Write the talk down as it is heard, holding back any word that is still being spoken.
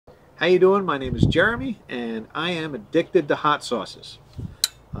How you doing? My name is Jeremy and I am addicted to hot sauces.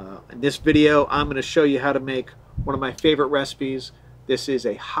 In this video I'm going to show you how to make one of my favorite recipes. This is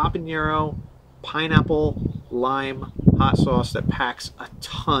a habanero pineapple lime hot sauce that packs a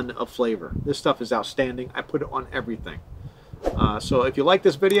ton of flavor. This stuff is outstanding. I put it on everything. So if you like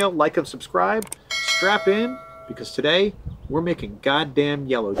this video, like and subscribe. Strap in because today we're making goddamn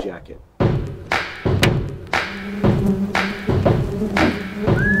yellow jacket.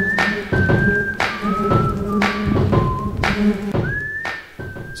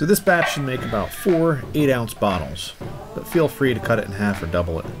 So this batch should make about 4 8-ounce bottles, but feel free to cut it in half or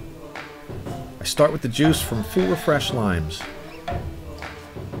double it. I start with the juice from 4 fresh limes.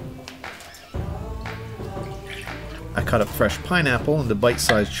 I cut up fresh pineapple into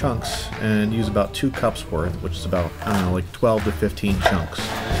bite-sized chunks and use about 2 cups worth, which is about, I don't know, like 12 to 15 chunks.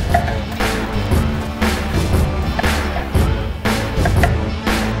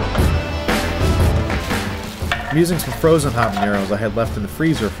 I'm using some frozen habaneros I had left in the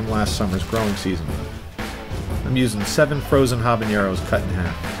freezer from last summer's growing season. I'm using 7 frozen habaneros cut in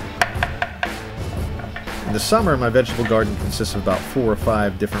half. In the summer, my vegetable garden consists of about 4 or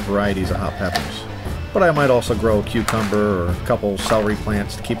 5 different varieties of hot peppers. But I might also grow a cucumber or a couple celery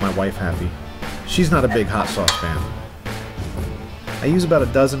plants to keep my wife happy. She's not a big hot sauce fan. I use about a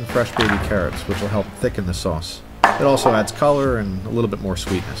dozen fresh baby carrots, which will help thicken the sauce. It also adds color and a little bit more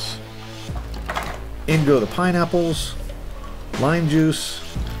sweetness. In go the pineapples, lime juice,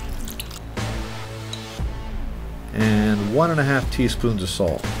 and 1.5 teaspoons of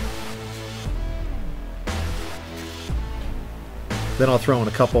salt. Then I'll throw in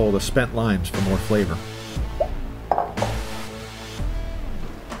a couple of the spent limes for more flavor.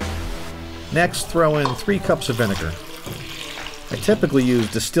 Next, throw in 3 cups of vinegar. I typically use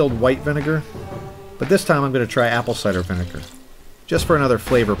distilled white vinegar, but this time I'm going to try apple cider vinegar, just for another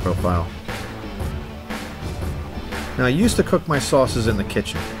flavor profile. Now, I used to cook my sauces in the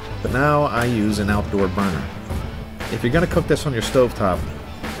kitchen, but now I use an outdoor burner. If you're going to cook this on your stovetop,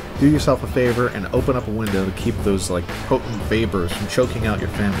 do yourself a favor and open up a window to keep those potent vapors from choking out your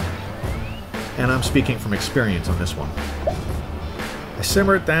family. And I'm speaking from experience on this one. I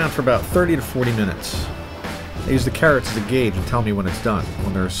simmer it down for about 30 to 40 minutes. I use the carrots as a gauge and tell me when it's done.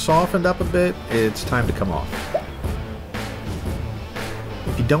 When they're softened up a bit, it's time to come off.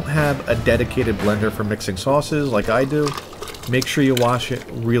 If you don't have a dedicated blender for mixing sauces like I do, make sure you wash it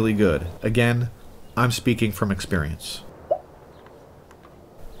really good. Again, I'm speaking from experience.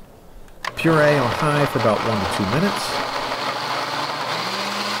 Puree on high for about 1 to 2 minutes.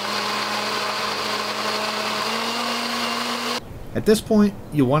 At this point,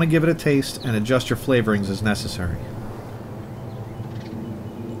 you'll want to give it a taste and adjust your flavorings as necessary.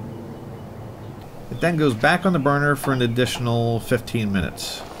 It then goes back on the burner for an additional 15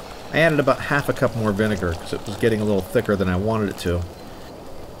 minutes. I added about half a cup more vinegar because it was getting a little thicker than I wanted it to.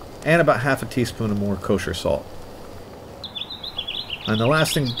 And about half a teaspoon of more kosher salt. And the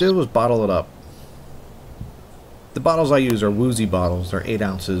last thing to do is bottle it up. The bottles I use are woozy bottles. They're 8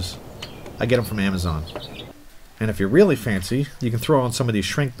 ounces. I get them from Amazon. And if you're really fancy, you can throw on some of these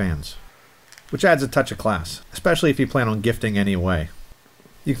shrink bands, which adds a touch of class, especially if you plan on gifting anyway.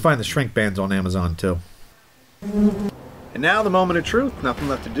 You can find the shrink bands on Amazon too. And now the moment of truth. Nothing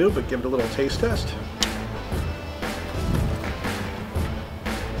left to do but give it a little taste test.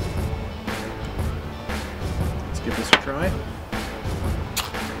 Let's give this a try.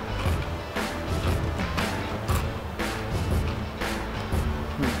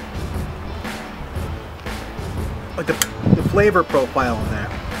 Like the flavor profile on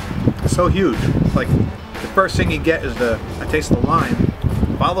that is so huge. Like the first thing you get is a taste of the lime,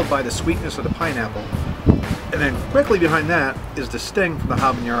 followed by the sweetness of the pineapple, and then quickly behind that is the sting from the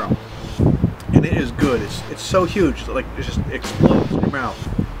habanero. And it is good. It's so huge. Like it just explodes in your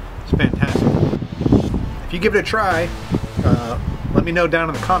mouth. It's fantastic. If you give it a try, let me know down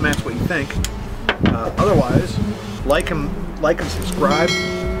in the comments what you think. Otherwise, like and subscribe.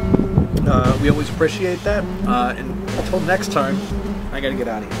 We always appreciate that. And until next time, I gotta get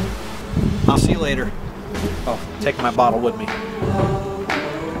out of here. I'll see you later. Oh, taking my bottle with me.